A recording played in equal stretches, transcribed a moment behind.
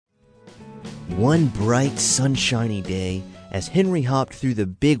One bright, sunshiny day, as Henry hopped through the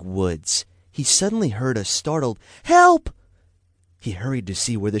big woods, he suddenly heard a startled, "Help!" He hurried to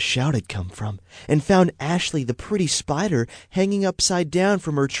see where the shout had come from, and found Ashley the pretty spider hanging upside down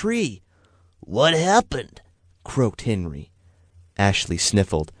from her tree. "What happened?" croaked Henry. Ashley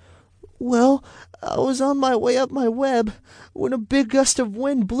sniffled. "Well, I was on my way up my web when a big gust of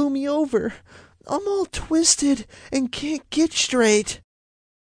wind blew me over. I'm all twisted and can't get straight."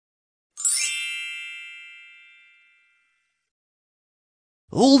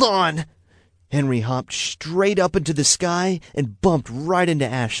 "Hold on!" Henry hopped straight up into the sky and bumped right into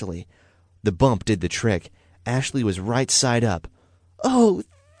Ashley. The bump did the trick. Ashley was right side up. "Oh,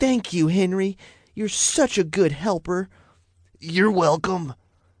 thank you, Henry. You're such a good helper." "You're welcome,"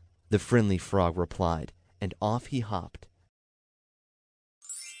 the friendly frog replied, and off he hopped.